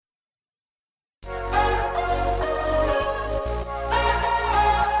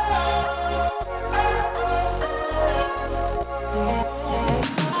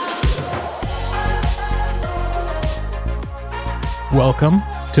Welcome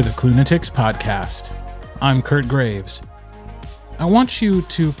to the Clunatics Podcast. I'm Kurt Graves. I want you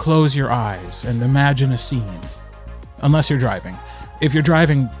to close your eyes and imagine a scene. Unless you're driving. If you're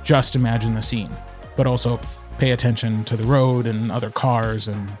driving, just imagine the scene. But also pay attention to the road and other cars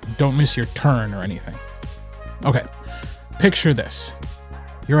and don't miss your turn or anything. Okay, picture this.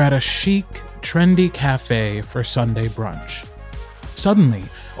 You're at a chic, trendy cafe for Sunday brunch. Suddenly,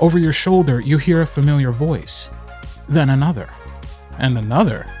 over your shoulder, you hear a familiar voice. Then another. And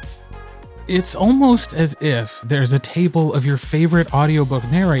another. It's almost as if there's a table of your favorite audiobook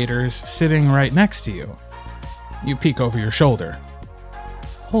narrators sitting right next to you. You peek over your shoulder.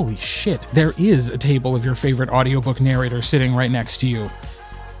 Holy shit, there is a table of your favorite audiobook narrator sitting right next to you.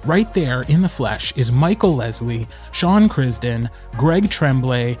 Right there, in the flesh, is Michael Leslie, Sean Crisden, Greg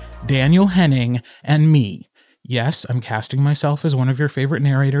Tremblay, Daniel Henning, and me. Yes, I'm casting myself as one of your favorite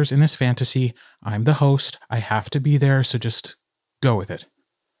narrators in this fantasy. I'm the host. I have to be there, so just go with it.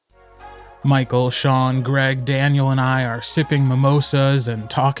 Michael, Sean, Greg, Daniel, and I are sipping mimosas and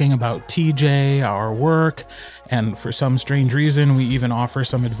talking about TJ, our work, and for some strange reason, we even offer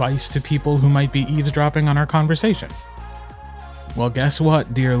some advice to people who might be eavesdropping on our conversation. Well, guess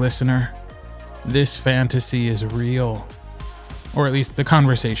what, dear listener? This fantasy is real. Or at least the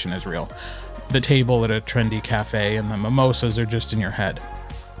conversation is real. The table at a trendy cafe and the mimosas are just in your head.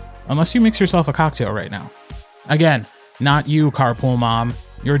 Unless you mix yourself a cocktail right now. Again, not you, carpool mom.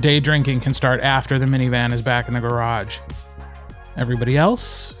 Your day drinking can start after the minivan is back in the garage. Everybody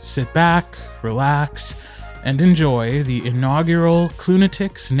else, sit back, relax, and enjoy the inaugural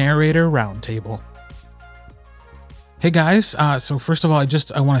Clunatics Narrator Roundtable. Hey guys, so first of all,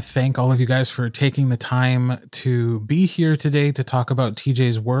 I want to thank all of you guys for taking the time to be here today to talk about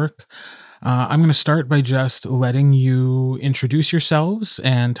TJ's work. I'm going to start by just letting you introduce yourselves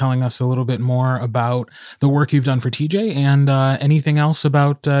and telling us a little bit more about the work you've done for TJ and anything else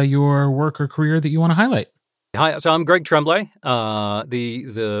about your work or career that you want to highlight. Hi, so I'm Greg Tremblay.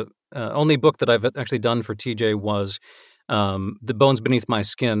 The only book that I've actually done for TJ was The Bones Beneath My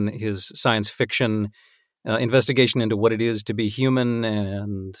Skin, his science fiction investigation into what it is to be human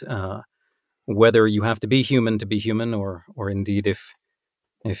and whether you have to be human or indeed if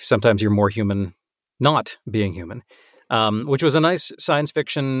sometimes you're more human not being human, which was a nice science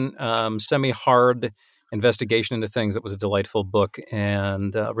fiction, semi-hard investigation into things. It was a delightful book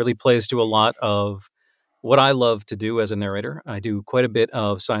and really plays to a lot of what I love to do as a narrator. I do quite a bit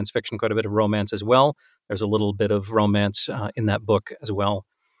of science fiction, quite a bit of romance as well. There's a little bit of romance in that book as well.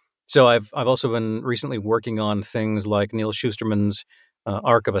 So I've also been recently working on things like Neil Shusterman's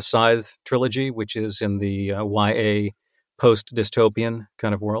Arc of a Scythe trilogy, which is in the YA post-dystopian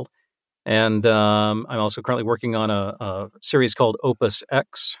kind of world. And I'm also currently working on a series called Opus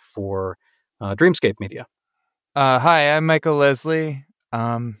X for Dreamscape Media. Hi, I'm Michael Leslie.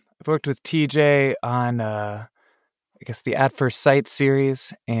 I've worked with TJ on, the At First Sight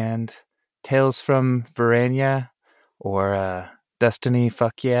series and Tales from Verania, or Destiny,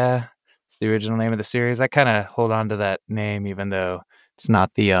 Fuck Yeah. It's the original name of the series. I kind of hold on to that name, even though it's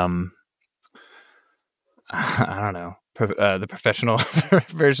not the, I don't know, the professional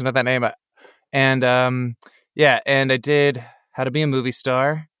version of that name. And and I did How to Be a Movie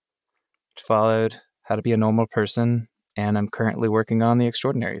Star, which followed How to Be a Normal Person, and I'm currently working on The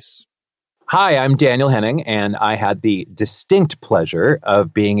Extraordinaries. Hi, I'm Daniel Henning, and I had the distinct pleasure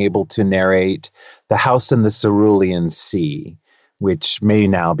of being able to narrate The House in the Cerulean Sea, which may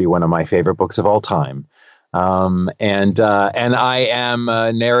now be one of my favorite books of all time. And I am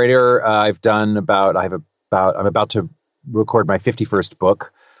a narrator. I'm about to record my 51st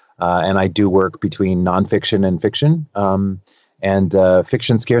book, and I do work between nonfiction and fiction. And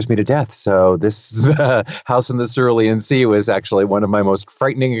fiction scares me to death. So this House in the Cerulean Sea was actually one of my most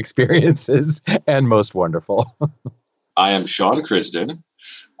frightening experiences and most wonderful. I am Sean Crisden.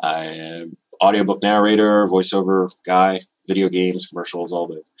 I am audiobook narrator, voiceover guy, video games, commercials, all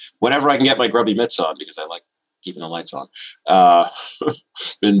the whatever I can get my grubby mitts on because I like keeping the lights on.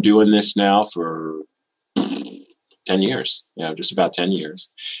 Been doing this now for 10 years, just about 10 years.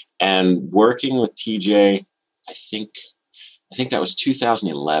 And working with TJ, I think that was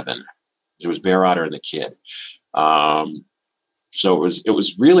 2011. It was Bear Otter and the Kid. So it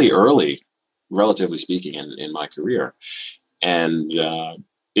was really early, relatively speaking, in my career. And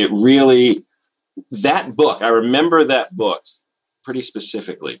it really, that book, I remember that book pretty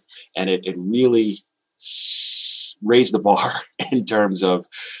specifically. And it really raised the bar in terms of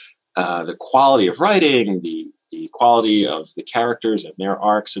the quality of writing, the quality of the characters and their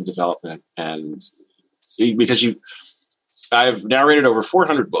arcs and development. And because I've narrated over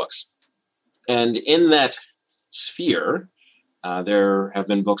 400 books. And in that sphere, There have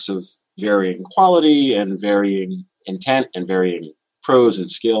been books of varying quality and varying intent and varying prose and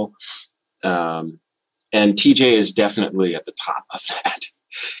skill. And TJ is definitely at the top of that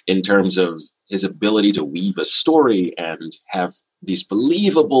in terms of his ability to weave a story and have these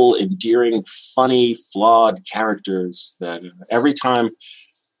believable, endearing, funny, flawed characters that every time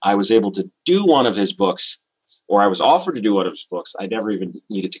I was able to do one of his books, or I was offered to do one of his books, I never even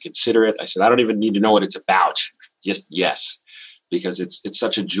needed to consider it. I said, I don't even need to know what it's about. Just yes, because it's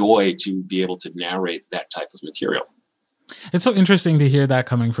such a joy to be able to narrate that type of material. It's so interesting to hear that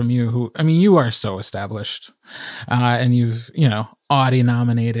coming from you, who, I mean, you are so established, and you've, Audie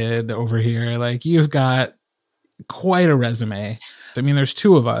nominated over here. Like, you've got quite a resume. I mean, there's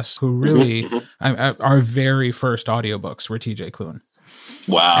two of us who really, our very first audiobooks were TJ Klune.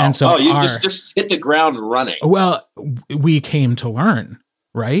 Wow. And so you just hit the ground running. Well, we came to learn,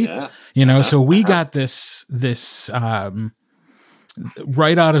 right? Yeah. So we got this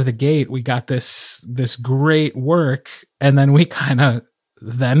right out of the gate, we got this great work, and then we kind of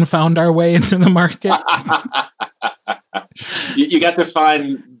then found our way into the market. You got to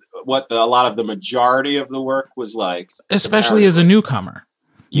find what a lot of the majority of the work was like, especially as a newcomer,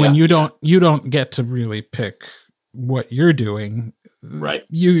 when you don't get to really pick what you're doing. Right.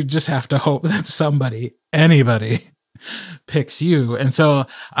 You just have to hope that anybody picks you. And so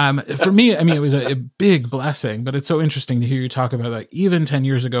for me, I mean, it was a big blessing, but it's so interesting to hear you talk about, like, even 10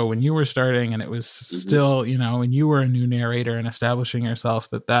 years ago when you were starting and it was still, when you were a new narrator and establishing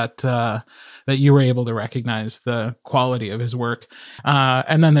yourself, that you were able to recognize the quality of his work.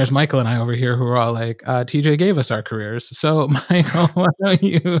 And then there's Michael and I over here who are all like, TJ gave us our careers. So Michael, why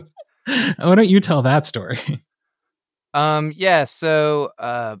don't you tell that story?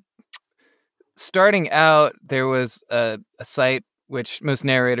 So starting out, there was a site which most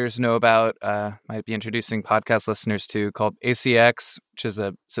narrators know about, might be introducing podcast listeners to, called ACX, which is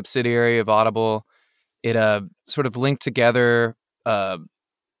a subsidiary of Audible. It sort of linked together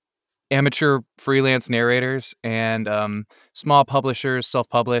amateur freelance narrators and small publishers,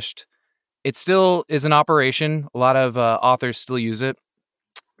 self-published. It still is an operation. A lot of authors still use it.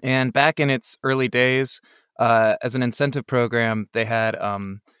 And back in its early days, as an incentive program, they had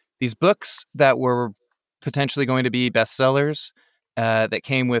these books that were potentially going to be bestsellers that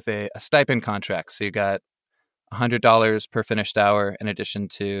came with a stipend contract. So you got $100 per finished hour in addition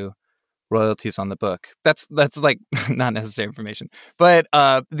to royalties on the book. That's like not necessary information. But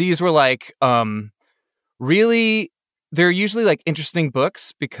these were like really, they're usually like interesting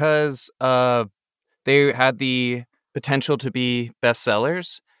books because they had the potential to be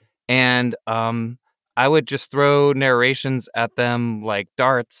bestsellers. And I would just throw narrations at them like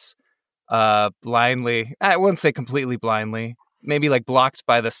darts, blindly. I wouldn't say completely blindly, maybe like blocked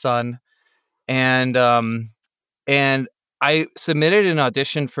by the sun. And I submitted an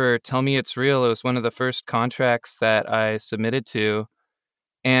audition for Tell Me It's Real. It was one of the first contracts that I submitted to.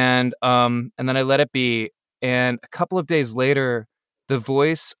 And then I let it be. And a couple of days later, the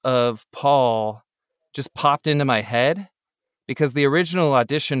voice of Paul just popped into my head, because the original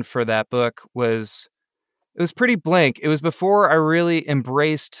audition for that book was pretty blank. It was before I really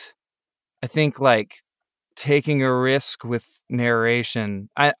embraced, I think, like, taking a risk with narration.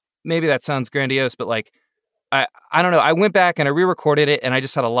 Maybe that sounds grandiose, but like, I don't know. I went back and I re-recorded it, and I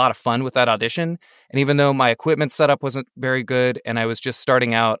just had a lot of fun with that audition. And even though my equipment setup wasn't very good and I was just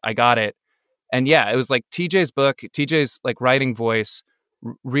starting out, I got it. And yeah, it was like TJ's like writing voice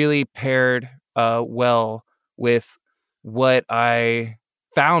really paired well with what I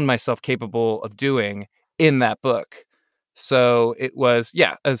found myself capable of doing in that book. So it was,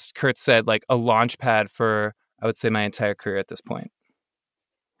 yeah, as Kurt said, like a launch pad for, I would say, my entire career at this point.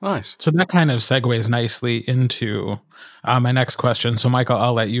 Nice. So that kind of segues nicely into my next question. So Michael,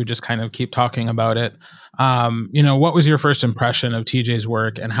 I'll let you just kind of keep talking about it. What was your first impression of TJ's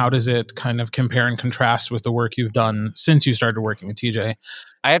work, and how does it kind of compare and contrast with the work you've done since you started working with TJ?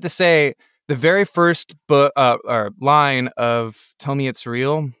 I have to say, the very first book or line of Tell Me It's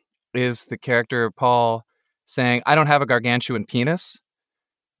Real is the character Paul saying, "I don't have a gargantuan penis,"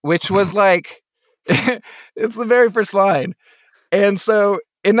 which was like, it's the very first line. And so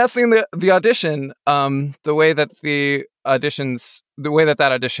in that scene, the audition, the way that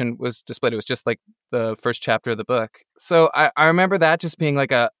that audition was displayed, it was just like the first chapter of the book. So I remember that just being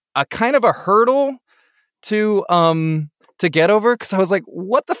like a kind of a hurdle to get over, because I was like,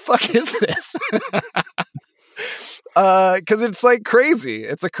 what the fuck is this? Because it's like crazy.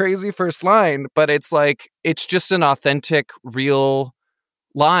 It's a crazy first line, but it's like, it's just an authentic, real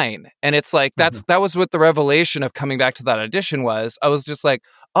line. And it's like, that was what the revelation of coming back to that audition was. I was just like,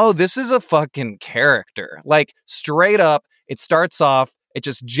 oh, this is a fucking character. Like, straight up, It starts off, it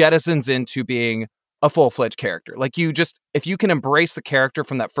just jettisons into being a full-fledged character. Like if you can embrace the character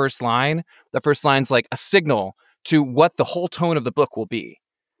from that first line, the first line's like a signal to what the whole tone of the book will be.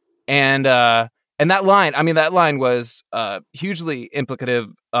 And that line was hugely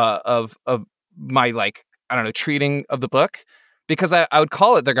implicative of my, like, I don't know, treating of the book, because I would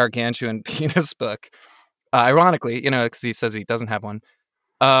call it the Gargantuan penis book, ironically, because he says he doesn't have one.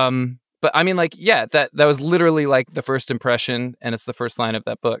 But I mean, like, yeah, that was literally like the first impression, and it's the first line of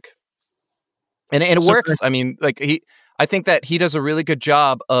that book. And it works. I mean, like, I think that he does a really good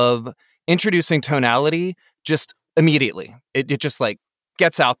job of introducing tonality just immediately. It just like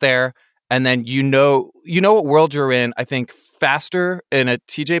gets out there, and then you know what world you're in, I think, faster in a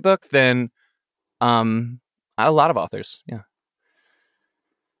TJ book than a lot of authors. Yeah.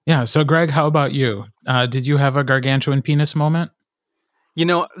 Yeah. So, Greg, how about you? Did you have a gargantuan penis moment?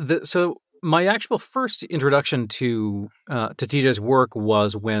 So my actual first introduction to TJ's work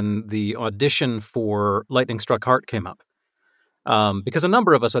was when the audition for Lightning Struck Heart came up, because a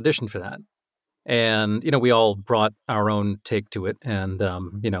number of us auditioned for that. And, we all brought our own take to it. And,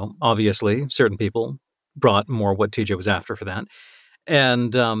 obviously certain people brought more what TJ was after for that.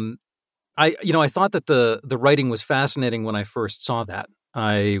 And I thought that the writing was fascinating when I first saw that.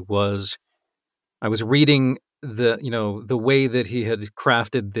 I was reading the way that he had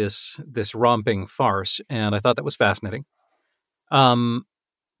crafted this romping farce, and I thought that was fascinating. I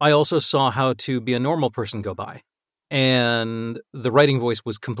also saw how to be a normal person go by, and the writing voice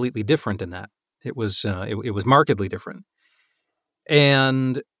was completely different in that. It was markedly different.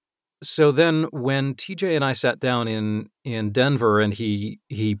 And so then when TJ and I sat down in Denver, and he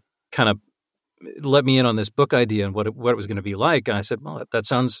kind of let me in on this book idea and what it was going to be like, I said, well, that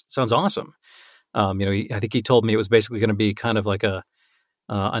sounds awesome. I think he told me it was basically going to be kind of like an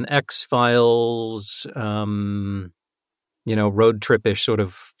X-Files, road trip-ish sort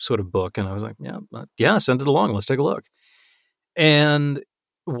of book. And I was like, yeah, send it along. Let's take a look. And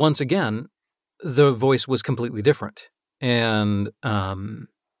once again, the voice was completely different. And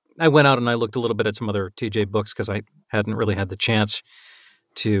I went out and I looked a little bit at some other TJ books because I hadn't really had the chance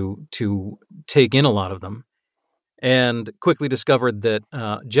to take in a lot of them. And quickly discovered that,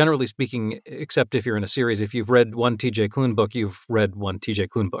 generally speaking, except if you're in a series, if you've read one TJ Klune book, you've read one TJ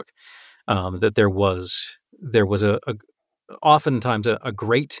Klune book. That there was oftentimes a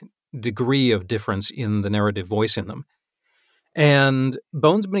great degree of difference in the narrative voice in them. And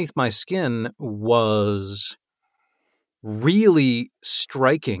Bones Beneath My Skin was really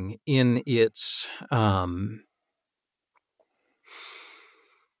striking in its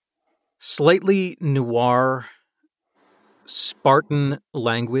slightly noir, Spartan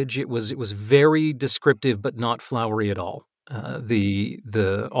language. It was very descriptive, but not flowery at all.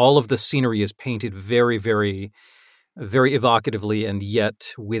 All of the scenery is painted very, very, very evocatively, and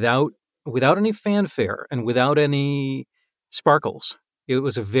yet without any fanfare and without any sparkles. It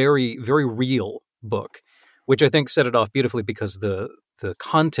was a very, very real book, which I think set it off beautifully because the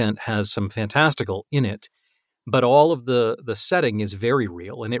content has some fantastical in it, but all of the setting is very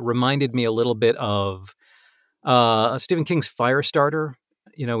real, and it reminded me a little bit of Stephen King's Firestarter,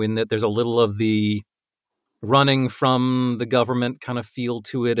 in that there's a little of the running from the government kind of feel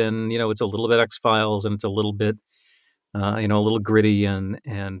to it, and it's a little bit X-Files, and it's a little bit a little gritty,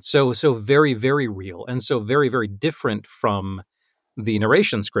 and so very, very real, and so very, very different from the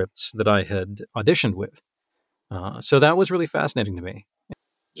narration scripts that I had auditioned with. So that was really fascinating to me.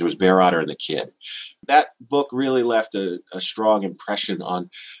 It was Bear Otter and the Kid. That book really left a strong impression on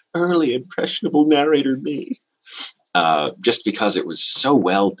early impressionable narrator me. Just because it was so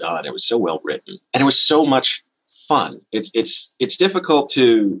well done, it was so well written, and it was so much fun. It's difficult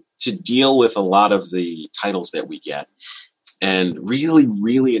to deal with a lot of the titles that we get and really,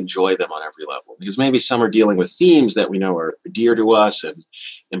 really enjoy them on every level, because maybe some are dealing with themes that we know are dear to us and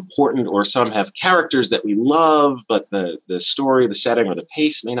important, or some have characters that we love, but the story, the setting, or the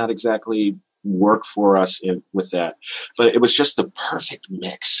pace may not exactly work for us with that. But it was just the perfect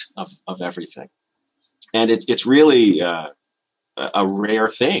mix of everything. And it's really a rare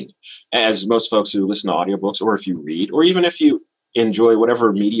thing, as most folks who listen to audiobooks, or if you read, or even if you enjoy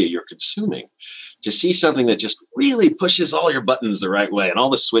whatever media you're consuming, to see something that just really pushes all your buttons the right way and all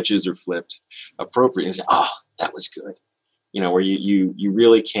the switches are flipped appropriately, and say, oh, that was good. Where you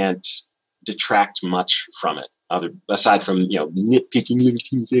really can't detract much from it, aside from nitpicking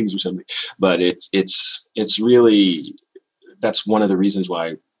little things or something. But it's really, that's one of the reasons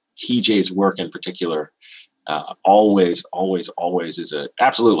why TJ's work in particular always is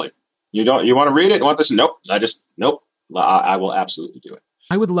absolutely. You want to read it? You want this? Nope. Nope. I will absolutely do it.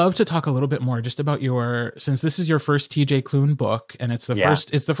 I would love to talk a little bit more just about since this is your first TJ Klune book, and it's the first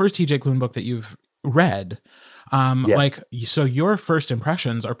TJ Klune book that you've read. Yes. So your first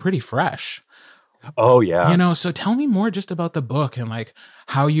impressions are pretty fresh. Oh yeah. So tell me more just about the book and like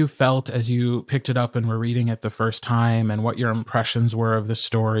how you felt as you picked it up and were reading it the first time, and what your impressions were of the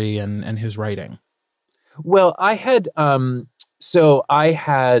story and his writing. Well, I had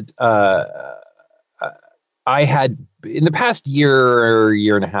in the past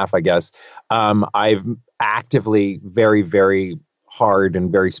year and a half, I guess, I've actively very, very hard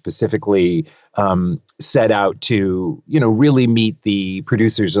and very specifically set out to, really meet the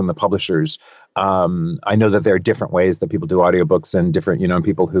producers and the publishers. I know that there are different ways that people do audiobooks, and different,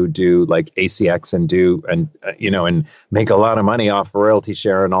 people who do like ACX and make a lot of money off royalty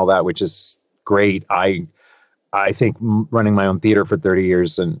share and all that, which is great. I think running my own theater for 30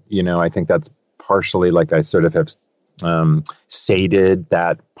 years, and, I think that's partially like I sort of have sated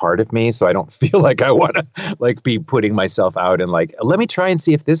that part of me. So I don't feel like I want to like be putting myself out and like, let me try and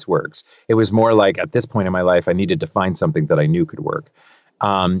see if this works. It was more like at this point in my life, I needed to find something that I knew could work.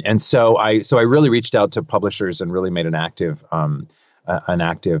 And so I really reached out to publishers and really made an active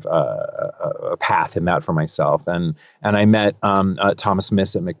path in that for myself. And I met Thomas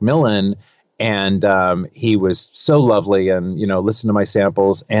Miss at Macmillan, and he was so lovely, and listened to my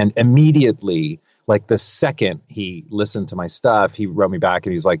samples, and immediately, like the second he listened to my stuff, he wrote me back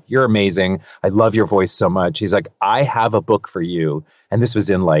and he's like, "You're amazing. I love your voice so much." He's like, "I have a book for you." And this was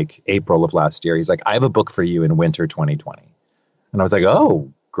in like April of last year. He's like, "I have a book for you in winter 2020. And I was like,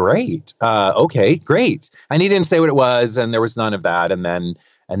 "Oh, great. Okay, great." And he didn't say what it was, and there was none of that. And then,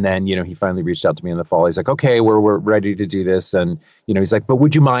 he finally reached out to me in the fall. He's like, "Okay, we're ready to do this." And, he's like, "But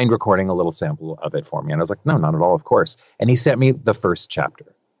would you mind recording a little sample of it for me?" And I was like, "No, not at all, of course." And he sent me the first chapter,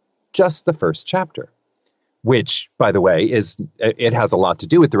 just the first chapter, which, by the way, it has a lot to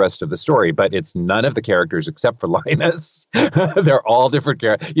do with the rest of the story, but it's none of the characters except for Linus. They're all different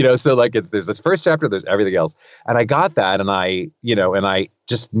characters, so like there's this first chapter, there's everything else. And I got that, and I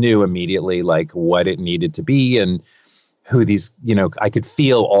just knew immediately like what it needed to be, and who these, I could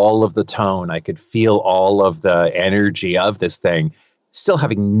feel all of the tone. I could feel all of the energy of this thing, still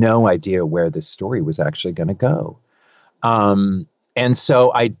having no idea where this story was actually going to go. And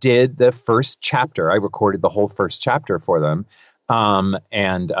so I did the first chapter. I recorded the whole first chapter for them.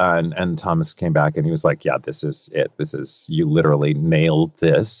 And Thomas came back and he was like, "Yeah, this is it. You literally nailed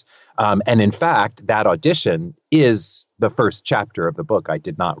this." And in fact, that audition is the first chapter of the book. I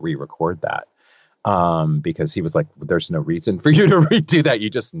did not re-record that. Because he was like, "There's no reason for you to redo that. You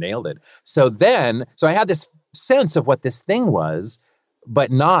just nailed it." So I had this sense of what this thing was,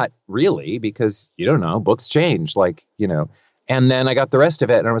 but not really, because you don't know, books change, and then I got the rest of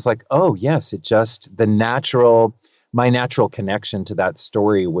it, and I was like, "Oh yes, my natural connection to that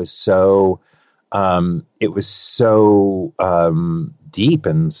story was so, deep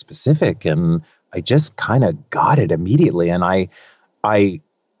and specific, and I just kind of got it immediately. And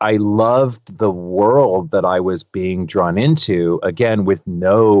I loved the world that I was being drawn into, again,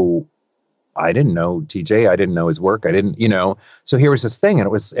 I didn't know TJ. I didn't know his work. I didn't, so here was this thing, and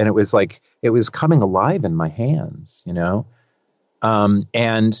it was like, it was coming alive in my hands,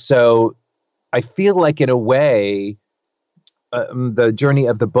 and so I feel like in a way, the journey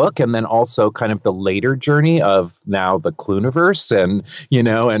of the book, and then also kind of the later journey of now the Cluniverse, and,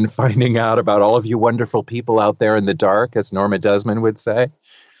 and finding out about all of you wonderful people out there in the dark, as Norma Desmond would say.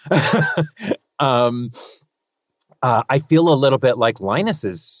 I feel a little bit like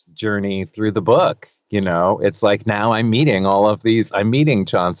Linus's journey through the book. It's like now I'm meeting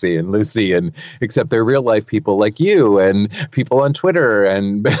Chauncey and Lucy, and except they're real life people like you and people on Twitter,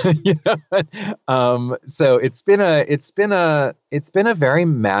 and so it's been a very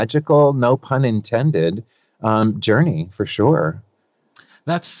magical, no pun intended, journey for sure.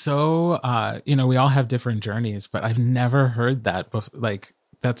 That's so we all have different journeys, but I've never heard that before.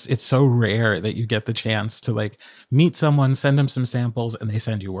 It's so rare that you get the chance to like meet someone, send them some samples, and they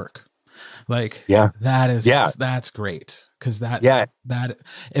send you work. That's great. Because that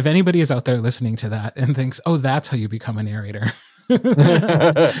if anybody is out there listening to that and thinks, "Oh, that's how you become a narrator."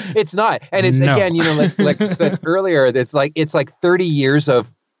 It's not. And it's again, like I said earlier, it's like 30 years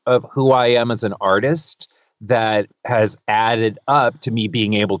of who I am as an artist that has added up to me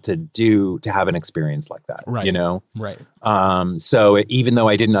being able to have an experience like that, right. Right. So even though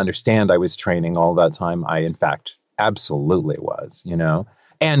I didn't understand, I was training all that time. I, in fact, absolutely was,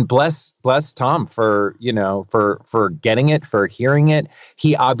 and bless Tom for getting it, for hearing it.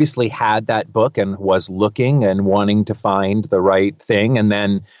 He obviously had that book and was looking and wanting to find the right thing. And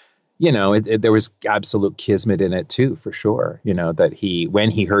then, there was absolute kismet in it too, for sure. That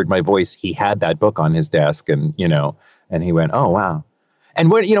when he heard my voice, he had that book on his desk, and and he went, "Oh, wow." And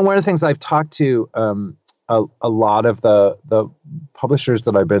one of the things I've talked to a lot of the publishers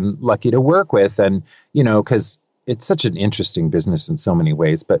that I've been lucky to work with, and because it's such an interesting business in so many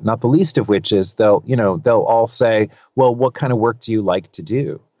ways, but not the least of which is they'll all say, "Well, what kind of work do you like to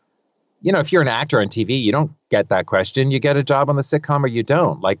do?" If you're an actor on TV, you don't get that question. You get a job on the sitcom or you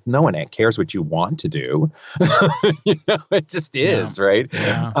don't. Like, no one cares what you want to do. It just is, Yeah. right?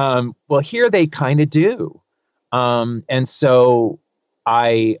 Yeah. Well, here they kind of do. And so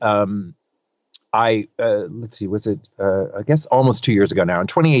let's see, was it, I guess almost 2 years ago now, in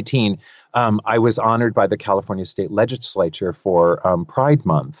 2018, I was honored by the California State Legislature for Pride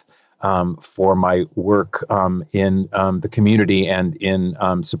Month. For my work in the community and in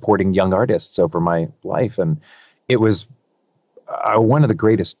supporting young artists over my life. And it was one of the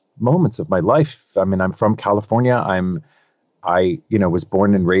greatest moments of my life. I mean, I'm from California. I was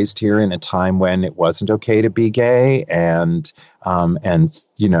born and raised here in a time when it wasn't okay to be gay, and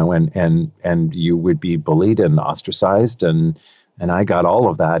you would be bullied and ostracized, and I got all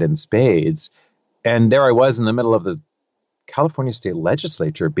of that in spades. And there I was in the middle of the California State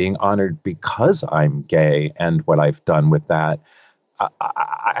Legislature being honored because I'm gay and what I've done with that.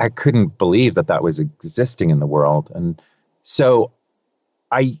 I couldn't believe that was existing in the world. And so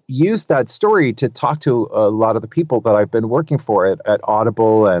I used that story to talk to a lot of the people that I've been working for at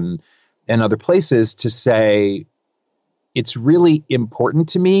Audible and other places to say, it's really important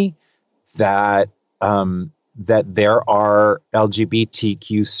to me that there are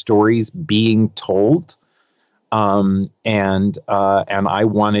LGBTQ stories being told. And I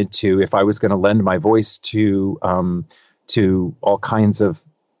wanted to, if I was going to lend my voice to all kinds of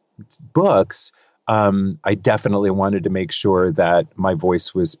books, I definitely wanted to make sure that my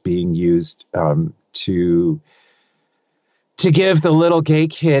voice was being used to give the little gay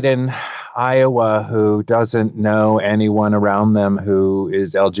kid in Iowa who doesn't know anyone around them who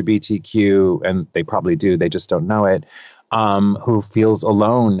is LGBTQ, and they probably do, they just don't know it, who feels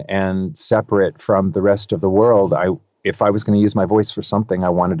alone and separate from the rest of the world. If I was going to use my voice for something, I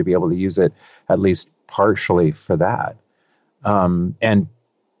wanted to be able to use it at least partially for that. And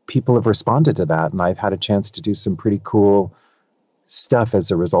people have responded to that, and I've had a chance to do some pretty cool stuff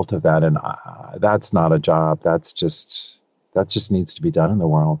as a result of that. And that's not a job. That just needs to be done in the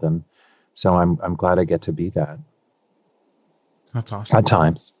world. And so I'm glad I get to be that. That's awesome. At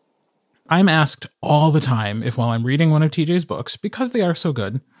times. I'm asked all the time if, while I'm reading one of TJ's books, because they are so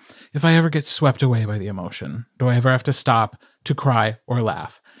good, if I ever get swept away by the emotion. Do I ever have to stop to cry or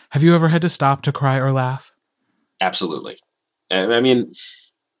laugh? Have you ever had to stop to cry or laugh? Absolutely. I mean,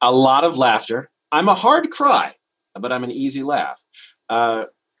 a lot of laughter. I'm a hard cry, but I'm an easy laugh.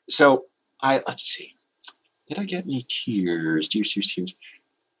 So let's see. Did I get any tears? Tears.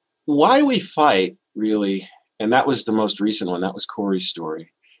 Why We Fight, really, and that was the most recent one. That was Corey's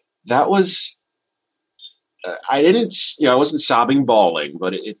story. That was, I wasn't sobbing, bawling,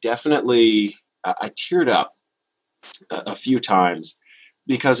 but it definitely, I teared up a few times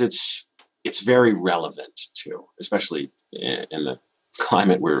because it's very relevant too, especially in the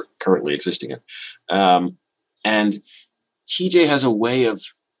climate we're currently existing in. And TJ has a way of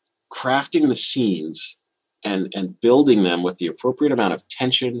crafting the scenes and building them with the appropriate amount of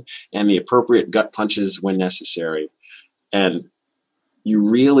tension and the appropriate gut punches when necessary. And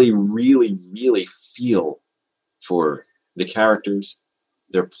you really, really, really feel for the characters,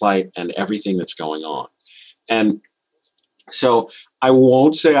 their plight, and everything that's going on. And so I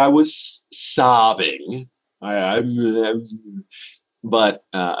won't say I was sobbing, but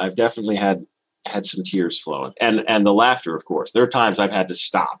I've definitely had some tears flowing, and the laughter, of course. There are times I've had to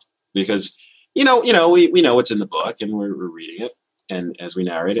stop because we know it's in the book and we're reading it, and as we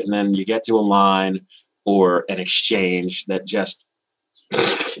narrate it, and then you get to a line or an exchange that just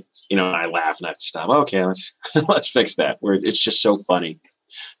I laugh and I have to stop. Okay, let's fix that. Where it's just so funny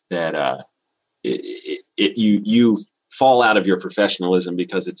that you fall out of your professionalism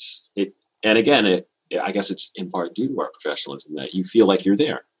because and again, I guess it's in part due to our professionalism that you feel like you're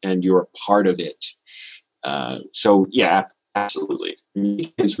there and you're a part of it. So yeah, absolutely.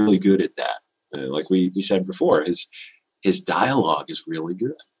 He's really good at that. Like we said before, his dialogue is really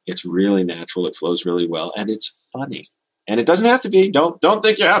good. It's really natural. It flows really well, and it's funny. And it doesn't have to be. Don't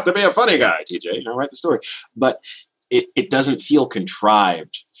think you have to be a funny guy, TJ. Write the story, but it doesn't feel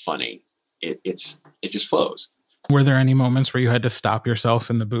contrived funny. It just flows. Were there any moments where you had to stop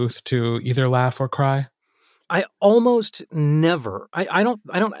yourself in the booth to either laugh or cry? I almost never. I don't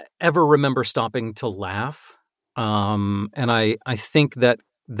ever remember stopping to laugh. And I think that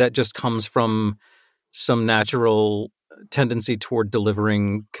that just comes from some natural tendency toward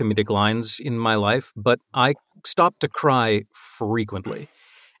delivering comedic lines in my life, but I stopped to cry frequently.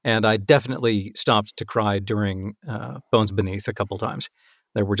 And I definitely stopped to cry during Bones Beneath a couple times.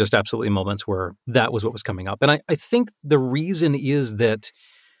 There were just absolutely moments where that was what was coming up. And I think the reason is that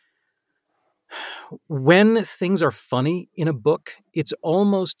when things are funny in a book, it's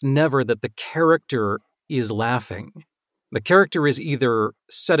almost never that the character is laughing. The character is either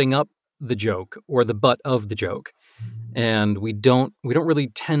setting up the joke or the butt of the joke. And we don't really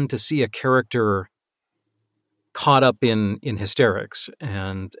tend to see a character caught up in hysterics,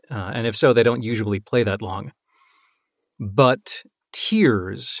 and if so, they don't usually play that long. But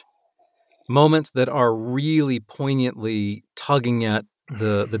tears, moments that are really poignantly tugging at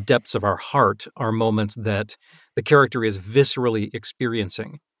the depths of our heart, are moments that the character is viscerally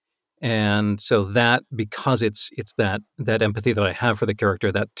experiencing. And so that, because it's that empathy that I have for the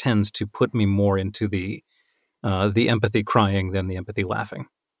character, that tends to put me more into the empathy crying than the empathy laughing.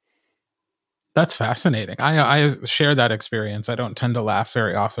 That's fascinating. I share that experience. I don't tend to laugh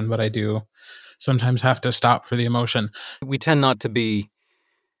very often, but I do sometimes have to stop for the emotion. We tend not to be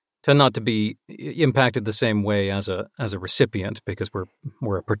impacted the same way as a recipient, because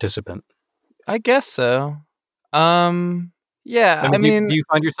we're a participant. I guess so. Yeah. I mean, do you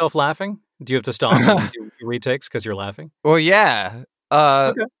find yourself laughing? Do you have to stop and do retakes because you're laughing? Well, yeah.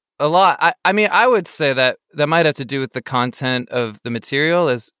 Okay. A lot. I mean, I would say that might have to do with the content of the material,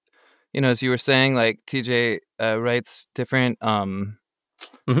 as as you were saying, like TJ writes different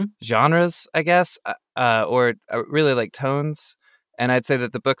genres, I guess, or really like tones. And I'd say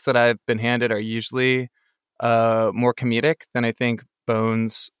that the books that I've been handed are usually more comedic than I think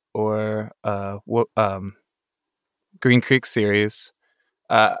Bones or Green Creek series.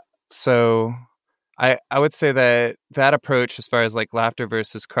 So I would say that approach, as far as like laughter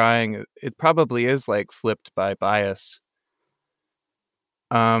versus crying, it probably is like flipped by bias.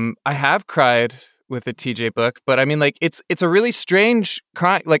 I have cried with a TJ book, but I mean, like it's a really strange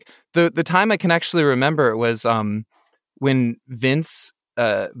cry. Like the time I can actually remember was when Vince.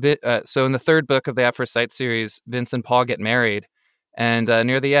 So in the third book of the At First Sight series, Vince and Paul get married, and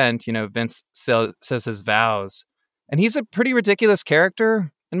near the end, Vince says his vows, and he's a pretty ridiculous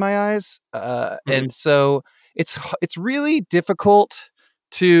character in my eyes, and so it's really difficult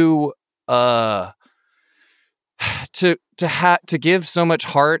to give so much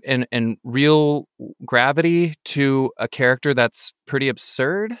heart and real gravity to a character that's pretty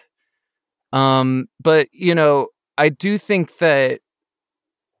absurd. But I do think that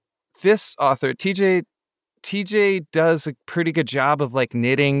this author, TJ does a pretty good job of like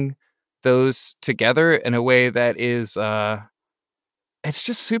knitting those together in a way that is it's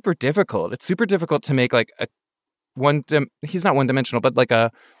just super difficult. It's super difficult to make like he's not one dimensional, but like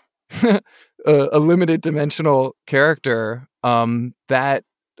a a limited dimensional character that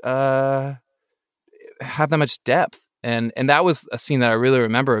have that much depth. And that was a scene that I really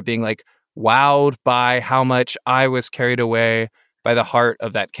remember of being like wowed by how much I was carried away by the heart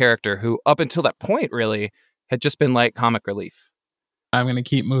of that character, who up until that point really had just been like comic relief. I'm going to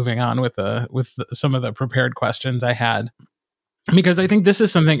keep moving on with some of the prepared questions I had, because I think this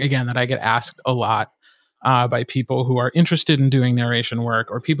is something, again, that I get asked a lot by people who are interested in doing narration work,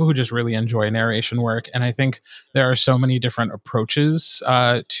 or people who just really enjoy narration work. And I think there are so many different approaches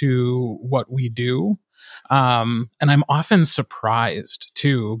to what we do. And I'm often surprised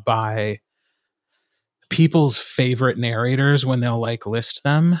too by people's favorite narrators when they'll like list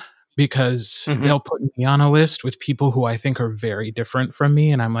them, because they'll put me on a list with people who I think are very different from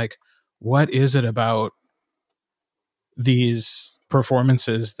me. And I'm like, what is it about these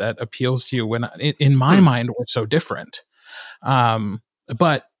performances that appeals to you when in my mind we're so different?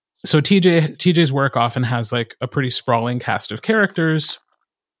 But so TJ's work often has like a pretty sprawling cast of characters.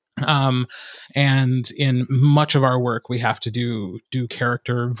 And in much of our work, we have to do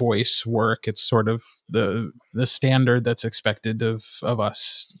character voice work. It's sort of the standard that's expected of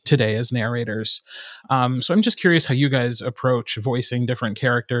us today as narrators. So I'm just curious how you guys approach voicing different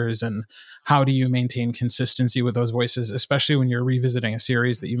characters, and how do you maintain consistency with those voices, especially when you're revisiting a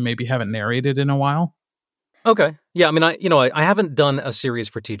series that you maybe haven't narrated in a while? Okay. Yeah, I mean, I haven't done a series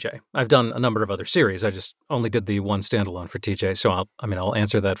for TJ. I've done a number of other series. I just only did the one standalone for TJ. So I'll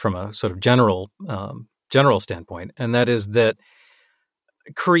answer that from a sort of general standpoint, and that is that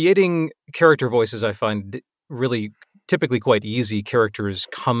creating character voices I find really typically quite easy. Characters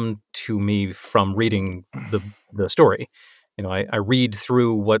come to me from reading the story. I read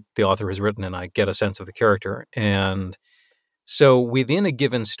through what the author has written, and I get a sense of the character. And so within a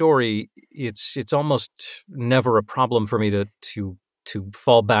given story, it's almost never a problem for me to to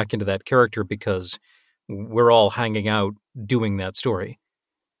fall back into that character because we're all hanging out doing that story.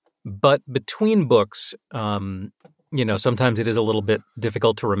 But between books, sometimes it is a little bit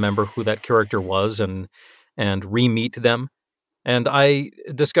difficult to remember who that character was and re-meet them. And I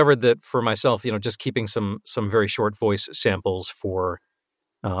discovered that for myself, just keeping some very short voice samples for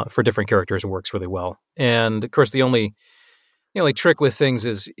different characters works really well. And of course, the only trick with things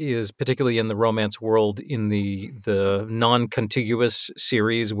is particularly in the romance world, in the non-contiguous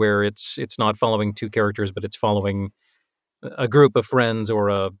series where it's not following two characters, but it's following a group of friends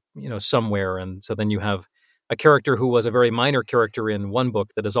or somewhere. And so then you have a character who was a very minor character in one book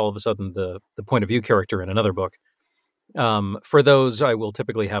that is all of a sudden the point of view character in another book. For those, I will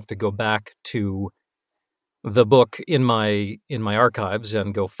typically have to go back to the book in my archives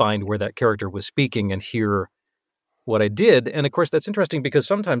and go find where that character was speaking and hear what I did. And of course, that's interesting because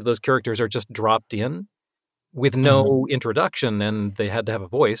sometimes those characters are just dropped in with no introduction, and they had to have a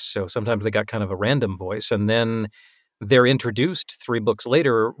voice. So sometimes they got kind of a random voice, and then they're introduced 3 books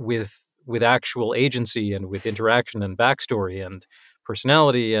later with actual agency and with interaction and backstory and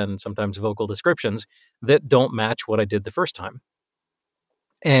personality and sometimes vocal descriptions that don't match what I did the first time.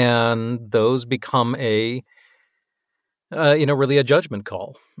 And those become really a judgment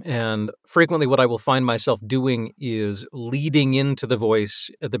call. And frequently what I will find myself doing is leading into the voice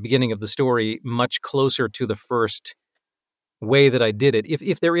at the beginning of the story much closer to the first way that I did it,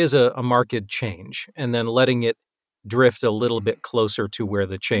 if there is a marked change, and then letting it drift a little bit closer to where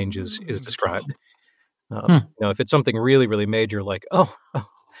the change is described. If it's something really, really major, like, oh,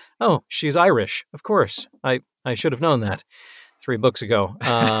 she's Irish, of course, I should have known that 3 books ago.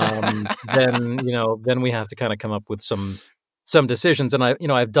 Then we have to kind of come up with some decisions. And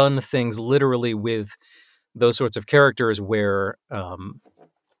I've done things literally with those sorts of characters where,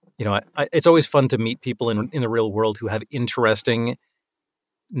 it's always fun to meet people in the real world who have interesting,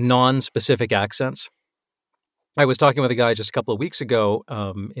 non-specific accents. I was talking with a guy just a couple of weeks ago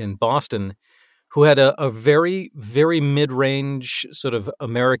in Boston who had a very, very mid-range sort of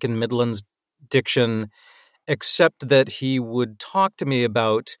American Midlands diction, except that he would talk to me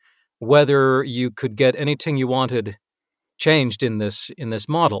about whether you could get anything you wanted changed in this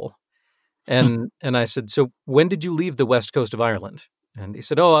model. And I said, so when did you leave the west coast of Ireland? And he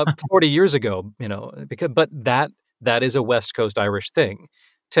said, 40 years ago, but that is a West Coast Irish thing.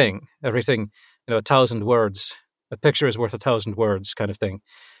 Everything, 1,000 words, a picture is worth 1,000 words kind of thing.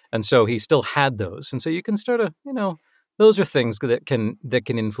 And so he still had those. And so you can start those are things that can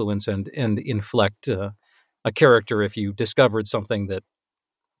influence and inflect a character. If you discovered something that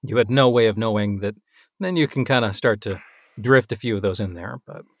you had no way of knowing, that then you can kind of start to drift a few of those in there.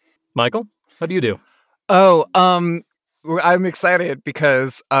 But Michael, how do you do? I'm excited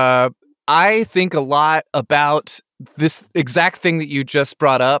because I think a lot about this exact thing that you just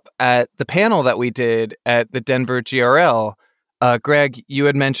brought up at the panel that we did at the Denver GRL. Greg, you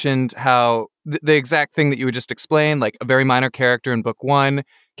had mentioned how the exact thing that you would just explain, like a very minor character in book 1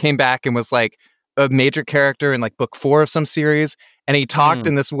 came back and was like a major character in like book 4 of some series. And he talked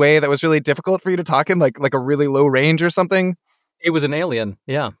in this way that was really difficult for you to talk in, like a really low range or something. It was an alien.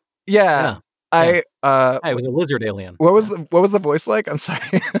 Yeah. It was a lizard alien. What was the voice like? I'm sorry.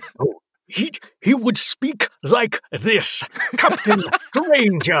 He would speak like this, Captain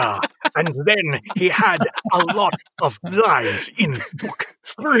Stranger, and then he had a lot of lines in book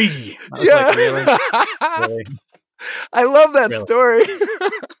 3. Yeah, like, really? I love that story.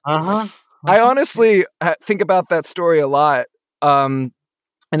 Uh-huh. I honestly think about that story a lot, and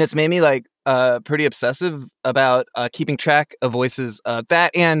it's made me like pretty obsessive about keeping track of voices.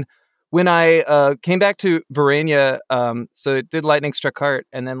 That and when I came back to Varania, so it did Lightning Struck Heart,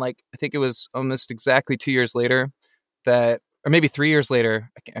 and then like I think it was almost exactly 2 years later or maybe 3 years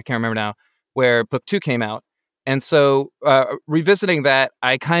later, I can't remember now, where book 2 came out. And so revisiting that,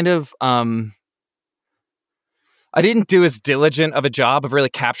 I kind of I didn't do as diligent of a job of really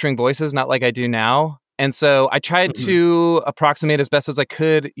capturing voices, not like I do now. And so I tried to approximate as best as I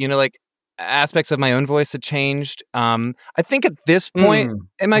could, like aspects of my own voice had changed. I think at this point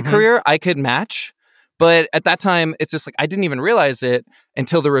in my career, I could match. But at that time, it's just like I didn't even realize it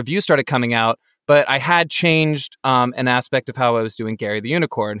until the review started coming out. But I had changed an aspect of how I was doing Gary the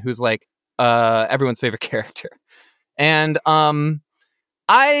Unicorn, who's like everyone's favorite character. And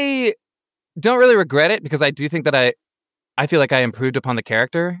I don't really regret it because I do think that I feel like I improved upon the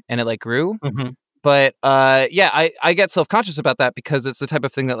character and it like grew. But I get self-conscious about that because it's the type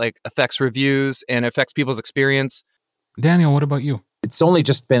of thing that like affects reviews and affects people's experience. Daniel, what about you? It's only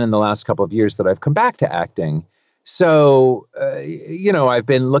just been in the last couple of years that I've come back to acting. So, I've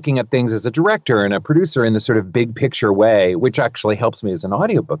been looking at things as a director and a producer in this sort of big picture way, which actually helps me as an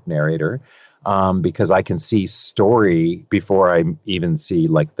audiobook narrator, because I can see story before I even see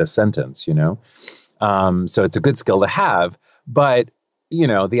like the sentence, So it's a good skill to have. But,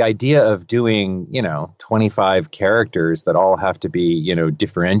 the idea of doing, 25 characters that all have to be,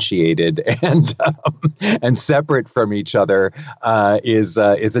 differentiated and separate from each other is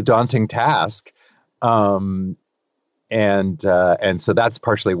a daunting task. And so that's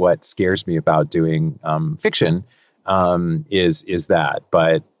partially what scares me about doing fiction, is that.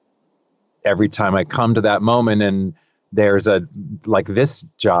 But every time I come to that moment and there's like this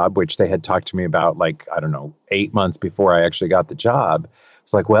job, which they had talked to me about, like, I don't know, 8 months before I actually got the job.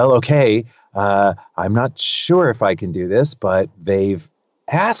 It's like, well, okay, I'm not sure if I can do this, but they've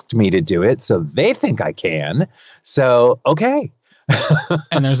asked me to do it, so they think I can. So, okay.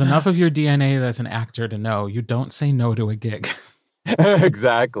 And there's enough of your DNA that's an actor to know you don't say no to a gig.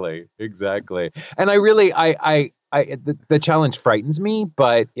 Exactly. And I really, the challenge frightens me,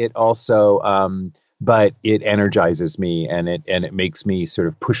 but it also, but it energizes me, and it makes me sort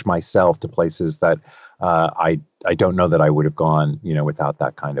of push myself to places that I don't know that I would have gone, without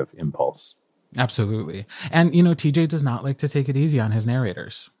that kind of impulse. Absolutely. And, TJ does not like to take it easy on his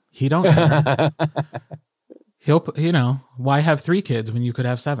narrators. He don't care. He'll, why have 3 kids when you could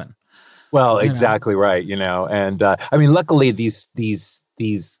have 7? Well, exactly right. And I mean, luckily these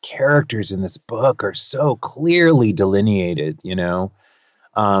characters in this book are so clearly delineated,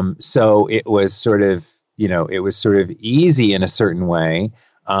 so it was sort of, easy in a certain way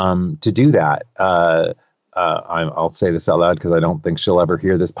to do that. I'll say this out loud because I don't think she'll ever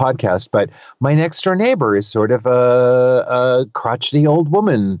hear this podcast, but my next door neighbor is sort of a crotchety old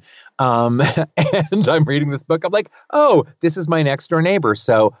woman. And I'm reading this book. I'm like, oh, this is my next door neighbor.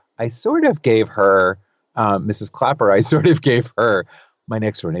 So I sort of gave her, Mrs. Clapper, I sort of gave her my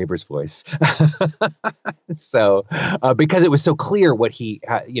next door neighbor's voice. So, because it was so clear what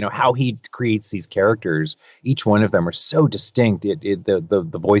how he creates these characters, each one of them are so distinct.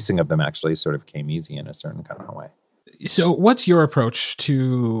 The voicing of them actually sort of came easy in a certain kind of way. So what's your approach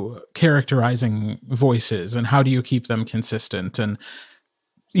to characterizing voices, and how do you keep them consistent? And,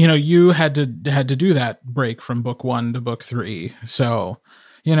 you had to do that break from book 1 to book 3. So,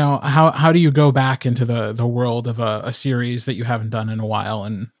 how do you go back into the world of a series that you haven't done in a while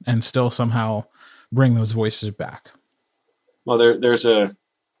and still somehow bring those voices back? Well, there's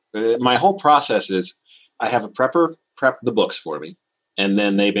my whole process is I have a prepper prep the books for me, and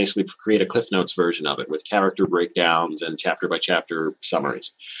then they basically create a Cliff Notes version of it with character breakdowns and chapter by chapter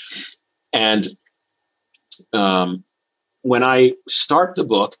summaries. And when I start the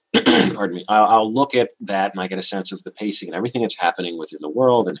book, pardon me, I'll look at that and I get a sense of the pacing and everything that's happening within the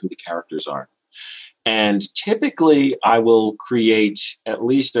world and who the characters are. And typically I will create at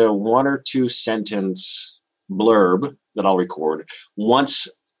least a 1 or 2 sentence blurb that I'll record once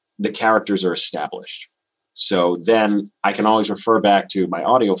the characters are established. So then I can always refer back to my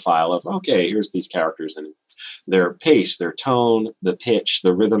audio file of, okay, here's these characters and their pace, their tone, the pitch,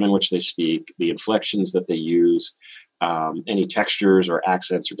 the rhythm in which they speak, the inflections that they use, any textures or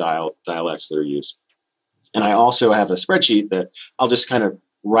accents or dialects that are used. And I also have a spreadsheet that I'll just kind of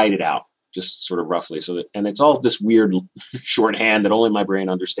write it out, just sort of roughly. And it's all this weird shorthand that only my brain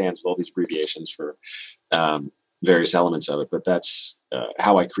understands with all these abbreviations for various elements of it. But that's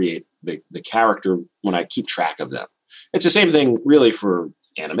how I create the character when I keep track of them. It's the same thing really for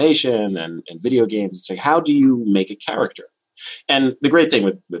animation and video games. It's like, how do you make a character? And the great thing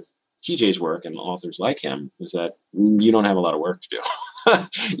with TJ's work and authors like him is that you don't have a lot of work to do.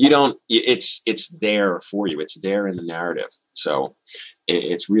 It's there for you. It's there in the narrative. So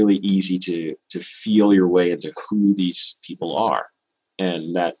it's really easy to feel your way into who these people are.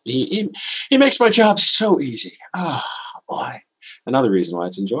 And that he makes my job so easy. Oh boy. Another reason why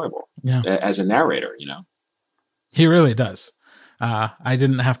it's enjoyable as a narrator, He really does. I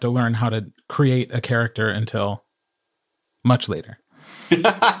didn't have to learn how to create a character until much later.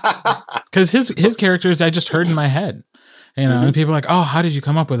 Because his characters I just heard in my head, and people are like, oh, how did you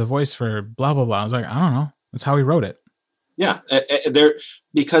come up with a voice for blah blah blah? I was like, I don't know, that's how he wrote it.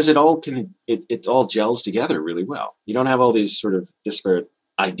 Because it all gels together really well. You don't have all these sort of disparate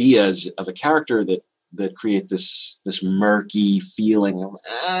ideas of a character that create this murky feeling of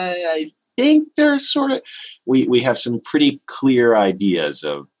I think there's sort of we have some pretty clear ideas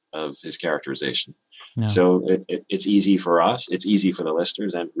of his characterization. Yeah. So it's easy for us. It's easy for the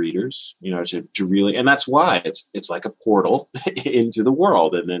listeners and readers, to really, and that's why it's like a portal into the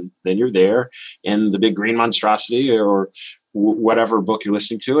world. And then you're there in the big green monstrosity or whatever book you're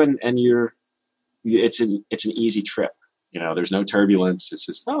listening to, and you're it's an easy trip. There's no turbulence. It's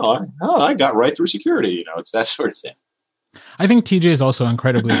just, I got right through security. It's that sort of thing. I think TJ is also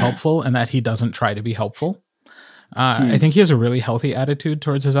incredibly helpful in that he doesn't try to be helpful. I think he has a really healthy attitude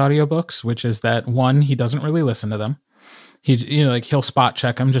towards his audiobooks, which is that, one, he doesn't really listen to them. He'll spot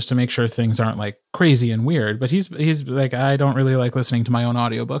check them just to make sure things aren't like crazy and weird. But he's like, I don't really like listening to my own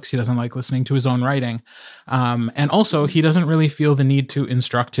audiobooks. He doesn't like listening to his own writing. And also he doesn't really feel the need to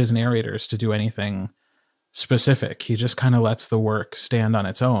instruct his narrators to do anything specific. He just kind of lets the work stand on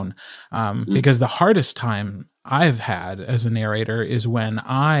its own. Because the hardest time I've had as a narrator is when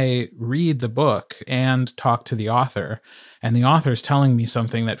I read the book and talk to the author, and the author's telling me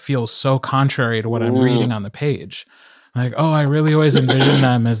something that feels so contrary to what I'm reading on the page. Like, oh, I really always envision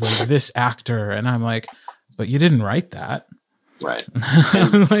them as like this actor. And I'm like, but you didn't write that. Right.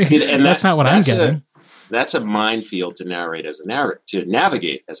 And that's not what I'm getting. That's a minefield to navigate as a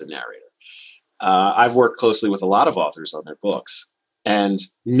narrator. I've worked closely with a lot of authors on their books, and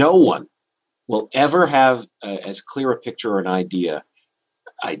no one will ever have as clear a picture or an idea,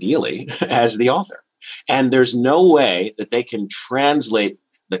 ideally, as the author. And there's no way that they can translate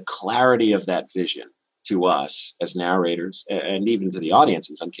the clarity of that vision to us as narrators, and even to the audience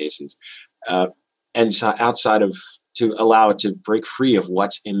in some cases, and so outside of, to allow it to break free of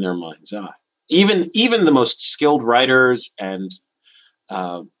what's in their mind's eye. Even the most skilled writers and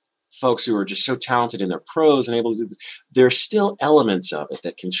folks who are just so talented in their prose and able to do this, there's still elements of it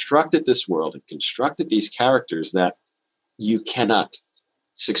that constructed this world and constructed these characters that you cannot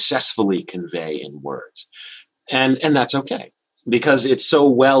successfully convey in words. And that's okay, because it's so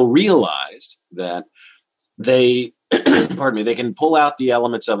well realized that they, they can pull out the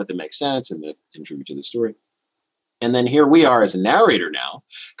elements of it that make sense and that contribute to the story. And then here we are as a narrator now,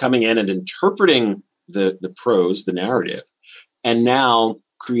 coming in and interpreting the prose, the narrative, and now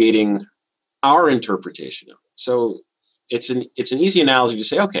creating our interpretation of it. So it's an easy analogy to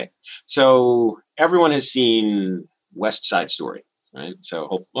say, okay, so everyone has seen West Side Story, right?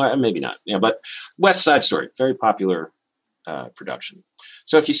 So maybe not, but West Side Story, very popular production.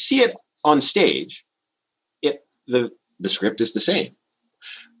 So if you see it on stage, the script is the same,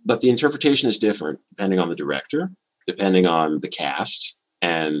 but the interpretation is different depending on the director, depending on the cast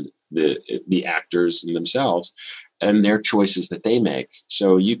and the actors themselves and their choices that they make.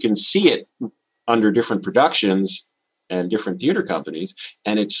 So you can see it under different productions and different theater companies,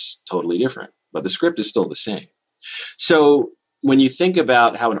 and it's totally different, but the script is still the same. So when you think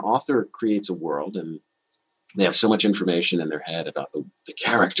about how an author creates a world, and they have so much information in their head about the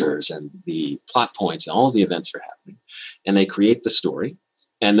characters and the plot points and all of the events that are happening, and they create the story,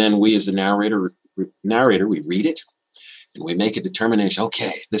 and then we as the narrator, we read it, and we make a determination,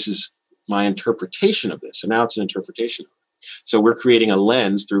 okay, this is my interpretation of this. So now it's an interpretation of it. So we're creating a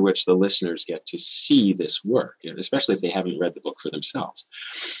lens through which the listeners get to see this work, especially if they haven't read the book for themselves.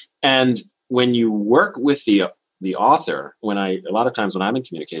 And when you work with the author, a lot of times when I'm in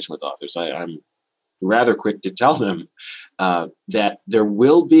communication with authors, I'm rather quick to tell them that there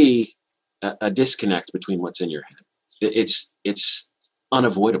will be a disconnect between what's in your head. It's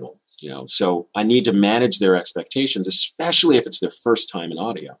unavoidable. So I need to manage their expectations, especially if it's their first time in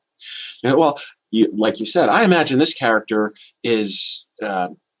audio. Like you said, I imagine this character is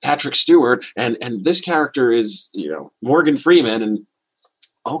Patrick Stewart, and this character is Morgan Freeman, and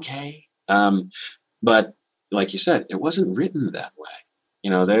okay, but like you said, it wasn't written that way.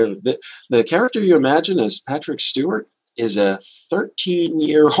 The character you imagine as Patrick Stewart is a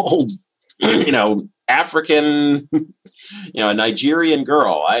 13-year-old, African, a Nigerian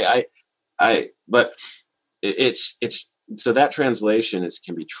girl. But it's so that translation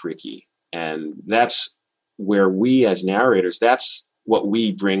can be tricky, and that's where we as narrators, that's what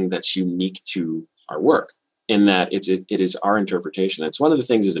we bring that's unique to our work, in that it is our interpretation. It's one of the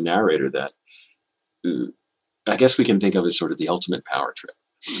things as a narrator that I guess we can think of as sort of the ultimate power trip.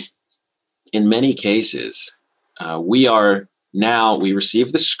 In many cases, we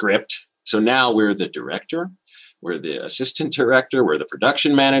receive the script. So now we're the director, we're the assistant director, we're the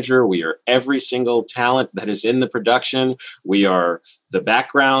production manager, we are every single talent that is in the production, we are the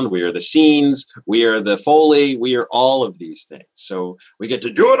background, we are the scenes, we are the Foley, we are all of these things. So we get to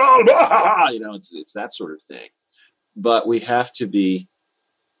do it all, it's that sort of thing. But we have to be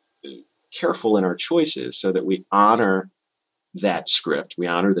careful in our choices so that we honor that script, we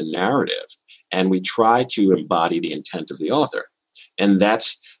honor the narrative, and we try to embody the intent of the author. And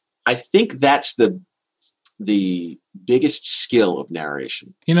I think that's the biggest skill of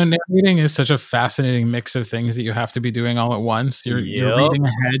narration. Narrating is such a fascinating mix of things that you have to be doing all at once. You're reading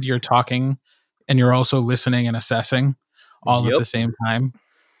ahead, you're talking, and you're also listening and assessing all at the same time.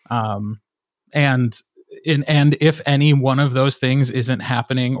 And if any one of those things isn't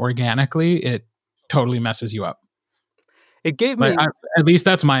happening organically, it totally messes you up. It gave me, at least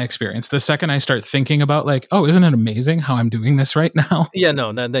that's my experience. The second I start thinking about like, oh, isn't it amazing how I'm doing this right now? yeah,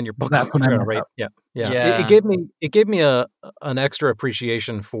 no, then your book, That's when I mess right? up. Yeah. Yeah. It gave me an extra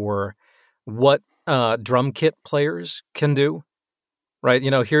appreciation for what drum kit players can do. Right,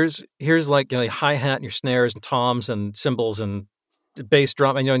 here's like hi hat and your snares and toms and cymbals and bass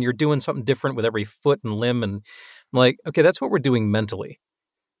drum, and you're doing something different with every foot and limb, and I'm like, okay, that's what we're doing mentally.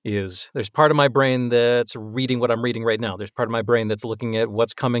 There's part of my brain that's reading what I'm reading right now. There's part of my brain that's looking at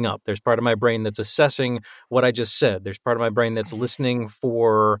what's coming up. There's part of my brain that's assessing what I just said. There's part of my brain that's listening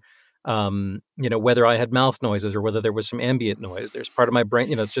for, whether I had mouth noises or whether there was some ambient noise. There's part of my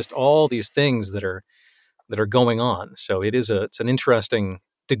brain, it's just all these things that are going on. So it's an interesting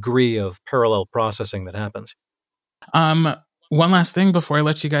degree of parallel processing that happens. One last thing before I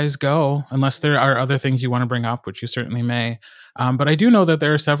let you guys go, unless there are other things you want to bring up, which you certainly may. But I do know that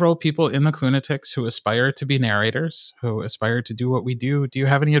there are several people in the Clunatics who aspire to be narrators, who aspire to do what we do. Do you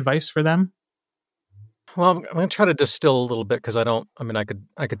have any advice for them? Well, I'm going to try to distill a little bit because I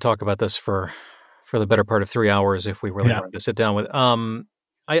could talk about this for the better part of 3 hours if we really wanted to sit down with.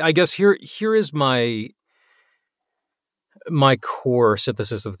 I guess here is my core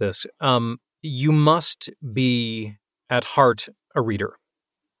synthesis of this. You must be at heart a reader.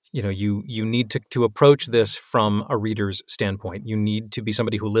 You need to approach this from a reader's standpoint. You need to be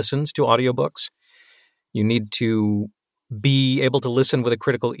somebody who listens to audiobooks. You need to be able to listen with a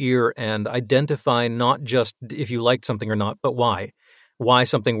critical ear and identify not just if you liked something or not, but why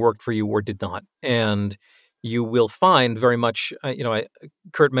something worked for you or did not. And you will find very much,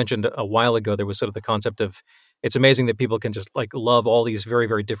 Kurt mentioned a while ago, there was sort of the concept of, it's amazing that people can just like love all these very,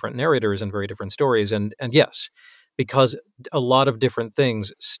 very different narrators and very different stories. And yes, because a lot of different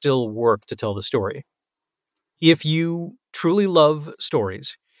things still work to tell the story. If you truly love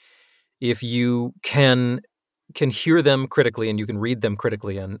stories, if you can hear them critically and you can read them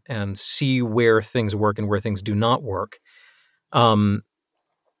critically and see where things work and where things do not work,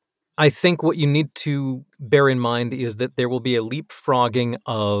 I think what you need to bear in mind is that there will be a leapfrogging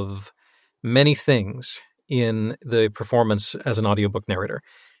of many things in the performance as an audiobook narrator.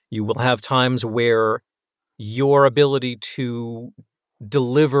 You will have times where your ability to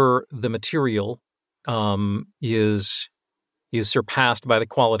deliver the material is surpassed by the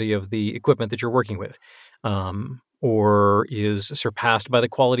quality of the equipment that you're working with, or is surpassed by the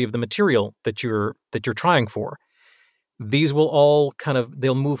quality of the material that you're trying for. These will all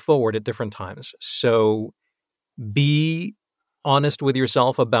they'll move forward at different times. So be honest with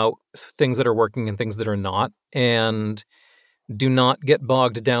yourself about things that are working and things that are not, and do not get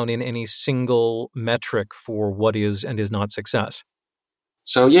bogged down in any single metric for what is and is not success.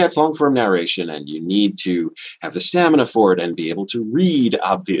 So yeah, it's long form narration, and you need to have the stamina for it and be able to read,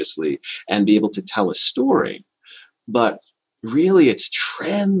 obviously, and be able to tell a story. But really, it's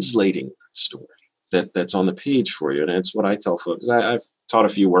translating that story that's on the page for you. And it's what I tell folks. I've taught a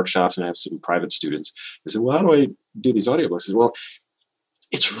few workshops and I have some private students who say, well, how do I do these audiobooks? I said, well,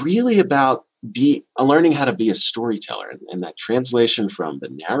 it's really about learning how to be a storyteller, and that translation from the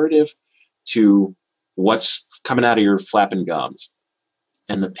narrative to what's coming out of your flapping gums,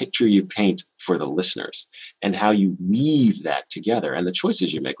 and the picture you paint for the listeners, and how you weave that together, and the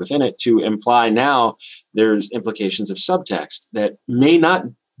choices you make within it to imply now there's implications of subtext that may not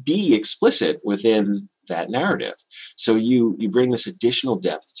be explicit within that narrative. So you bring this additional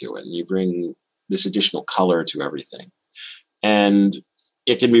depth to it, and you bring this additional color to everything. And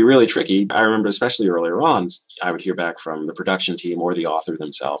it can be really tricky. I remember, especially earlier on, I would hear back from the production team or the author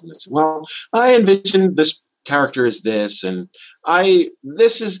themselves, and they'd say, well, I envisioned this character as this, and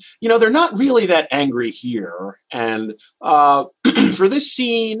this is, they're not really that angry here, and for this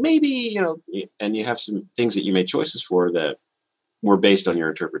scene, maybe, and you have some things that you made choices for that were based on your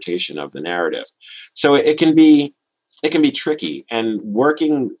interpretation of the narrative. So it can be tricky, and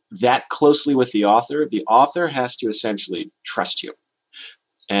working that closely with the author has to essentially trust you.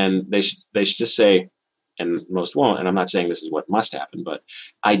 And they should just say, and most won't, and I'm not saying this is what must happen, but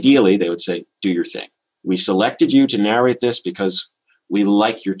ideally they would say, do your thing. We selected you to narrate this because we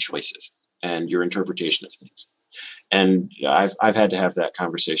like your choices and your interpretation of things. And I've had to have that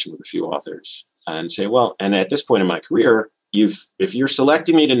conversation with a few authors and say, well, and at this point in my career, if you're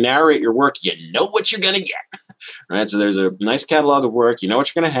selecting me to narrate your work, you know what you're going to get, right? So there's a nice catalog of work, you know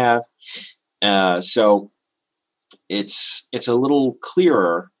what you're going to have. So it's a little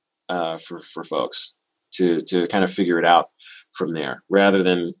clearer for folks to kind of figure it out from there, rather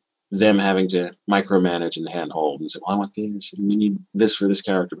than them having to micromanage and handhold and say, well, I want this and we need this for this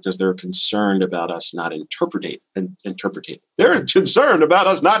character, because they're concerned about us not interpreting. They're concerned about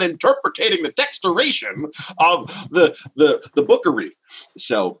us not interpreting the texturation of the bookery.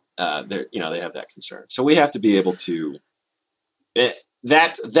 So they have that concern. So we have to be able to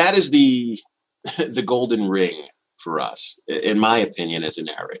that is the golden ring for us, in my opinion, as a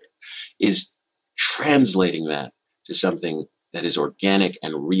narrator, is translating that to something that is organic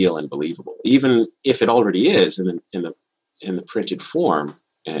and real and believable, even if it already is in the printed form,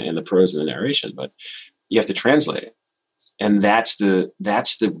 in the prose and the narration. But you have to translate it, and that's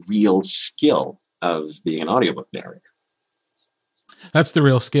the real skill of being an audiobook narrator. That's the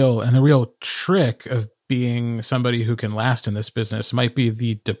real skill, and the real trick of being somebody who can last in this business might be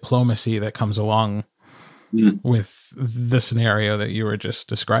the diplomacy that comes along with the scenario that you were just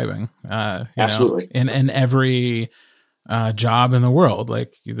describing. Absolutely. In every job in the world,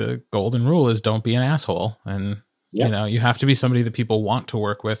 like the golden rule is don't be an asshole. And, you have to be somebody that people want to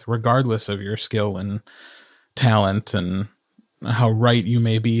work with, regardless of your skill and talent and how right you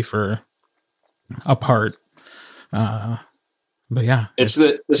may be for a part. But yeah, it's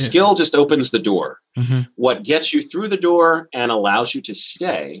the skill just opens the door. Mm-hmm. What gets you through the door and allows you to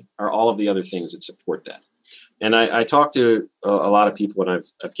stay are all of the other things that support that. And I talk to a lot of people when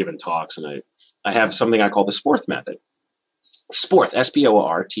I've given talks, and I have something I call the Sporth method. Sporth,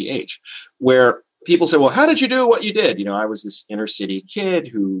 Sporth, where people say, well, how did you do what you did? I was this inner city kid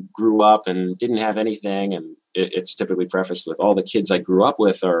who grew up and didn't have anything. And it's typically prefaced with, all the kids I grew up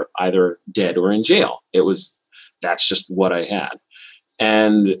with are either dead or in jail. That's just what I had.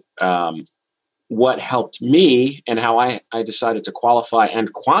 And what helped me and how I decided to qualify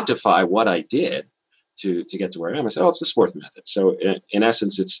and quantify what I did to get to where I am, I said, it's the Sporth method. So in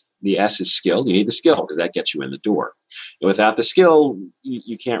essence, it's the S is skill. You need the skill because that gets you in the door. And without the skill,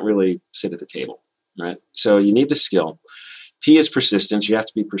 you can't really sit at the table, right? So you need the skill. P is persistence. You have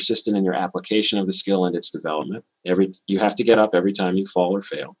to be persistent in your application of the skill and its development. You have to get up every time you fall or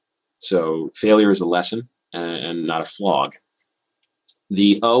fail. So failure is a lesson and not a flog.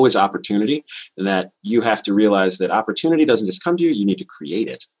 The O is opportunity, and that you have to realize that opportunity doesn't just come to you. You need to create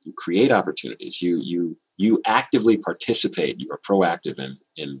it. You create opportunities. You actively participate. You are proactive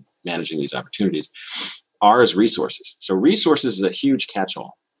in managing these opportunities. R is resources. So resources is a huge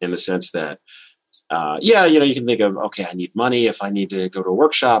catch-all in the sense that, you can think of, okay, I need money if I need to go to a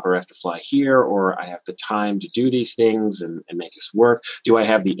workshop, or I have to fly here, or I have the time to do these things and make this work. Do I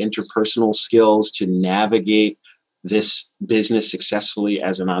have the interpersonal skills to navigate this business successfully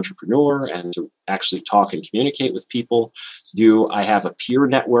as an entrepreneur and to actually talk and communicate with people? Do I have a peer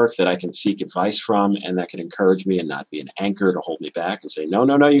network that I can seek advice from and that can encourage me and not be an anchor to hold me back and say, no,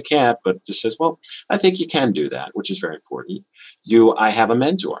 you can't, but just says, well, I think you can do that, which is very important. Do I have a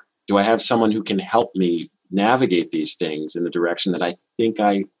mentor? Do I have someone who can help me navigate these things in the direction that I think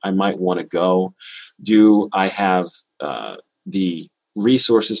I might want to go? Do I have the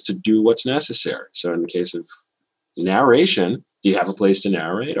resources to do what's necessary? So in the case of narration, do you have a place to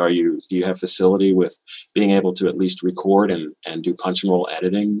narrate? Do you have facility with being able to at least record and do punch and roll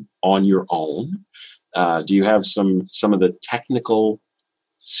editing on your own? Do you have some of the technical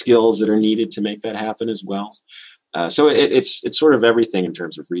skills that are needed to make that happen as well? So it's sort of everything in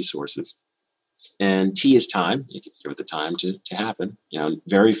terms of resources. And T is time. You can give it the time to happen.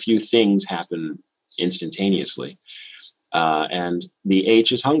 Very few things happen instantaneously. And the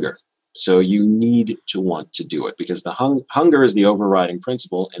H is hunger. So you need to want to do it, because the hunger is the overriding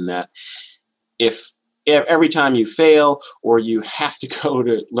principle, in that if every time you fail, or you have to go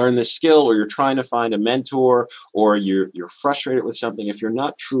to learn this skill, or you're trying to find a mentor, or you're frustrated with something, if you're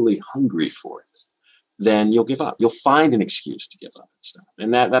not truly hungry for it, then you'll give up. You'll find an excuse to give up and stuff.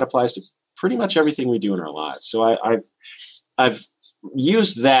 And that applies to pretty much everything we do in our lives. So I've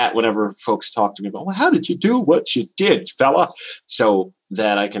used that whenever folks talk to me about, well, how did you do what you did, fella? So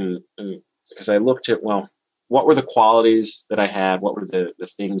that I can, because I looked at, well, what were the qualities that I had? What were the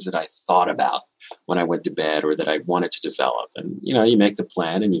things that I thought about when I went to bed, or that I wanted to develop? And, you make the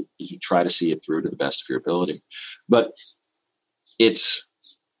plan and you try to see it through to the best of your ability. But it's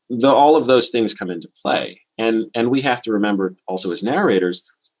all of those things come into play. And we have to remember also, as narrators,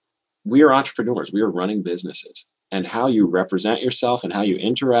 we are entrepreneurs. We are running businesses. And how you represent yourself and how you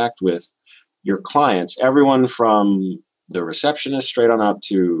interact with your clients, everyone from the receptionist straight on up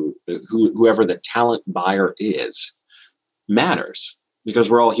to whoever the talent buyer is, matters, because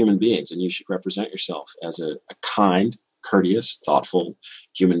we're all human beings, and you should represent yourself as a kind, courteous, thoughtful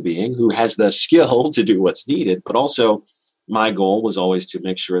human being who has the skill to do what's needed. But also, my goal was always to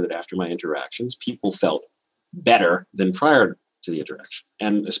make sure that after my interactions, people felt better than prior to the interaction.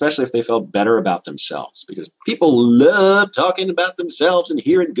 And especially if they felt better about themselves, because people love talking about themselves and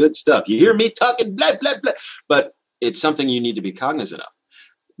hearing good stuff. You hear me talking blah, blah, blah, but it's something you need to be cognizant of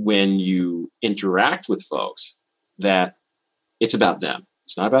when you interact with folks, that it's about them.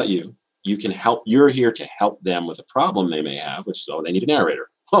 It's not about you. You can help. You're here to help them with a problem they may have, which is, oh, they need a narrator.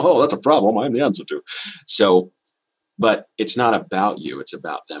 Oh, that's a problem I'm the answer to. So, but it's not about you. It's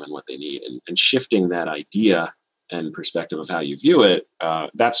about them and what they need. And shifting that idea and perspective of how you view it,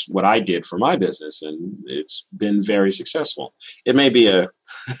 that's what I did for my business. And it's been very successful. It may be a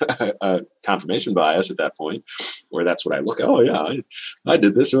confirmation bias at that point, where that's what I look at. Oh, yeah, I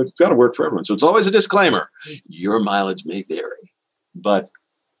did this, so it's got to work for everyone. So it's always a disclaimer. Your mileage may vary. But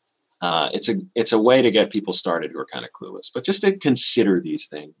it's a way to get people started who are kind of clueless. But just to consider these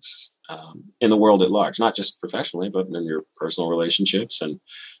things in the world at large, not just professionally, but in your personal relationships and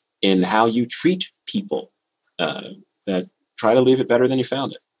in how you treat people, that try to leave it better than you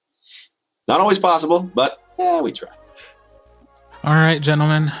found it. Not always possible, but we try. All right,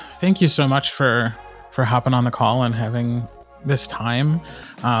 gentlemen, thank you so much for hopping on the call and having this time.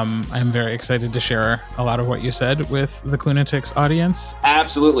 I'm very excited to share a lot of what you said with the Clunatics audience.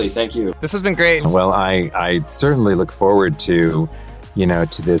 Absolutely. Thank you. This has been great. Well, I certainly look forward to,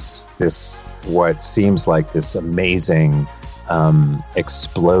 to this what seems like this amazing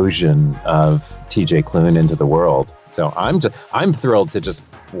explosion of TJ Klune into the world. So I'm thrilled to just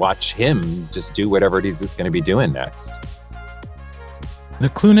watch him just do whatever it is he's going to be doing next. The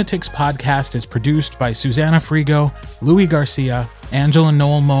Clunatics podcast is produced by Susanna Frigo, Louis Garcia, Angela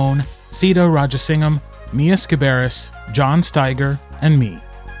Noel Moan, Sita Rajasingham, Mia Skibaris, John Steiger, and me.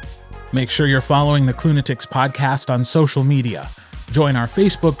 Make sure you're following the Clunatics podcast on social media. Join our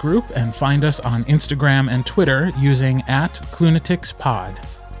Facebook group and find us on Instagram and Twitter using @ClunaticsPod.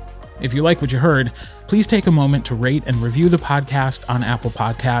 If you like what you heard, please take a moment to rate and review the podcast on Apple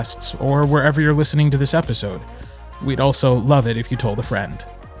Podcasts or wherever you're listening to this episode. We'd also love it if you told a friend.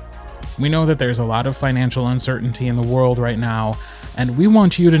 We know that there's a lot of financial uncertainty in the world right now, and we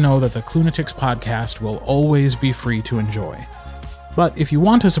want you to know that the Clunatics podcast will always be free to enjoy. But if you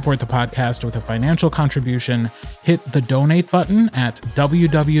want to support the podcast with a financial contribution, hit the donate button at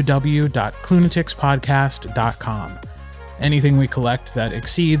www.clunaticspodcast.com. Anything we collect that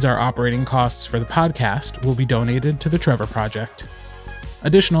exceeds our operating costs for the podcast will be donated to the Trevor Project.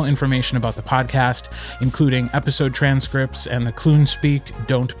 Additional information about the podcast, including episode transcripts and the CluneSpeak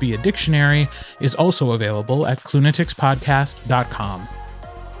Don't Be a Dictionary, is also available at clunaticspodcast.com.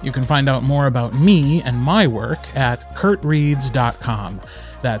 You can find out more about me and my work at kurtreads.com.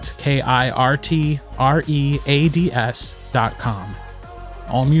 That's KIRTREADS.com.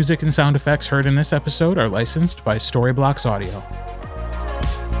 All music and sound effects heard in this episode are licensed by Storyblocks Audio.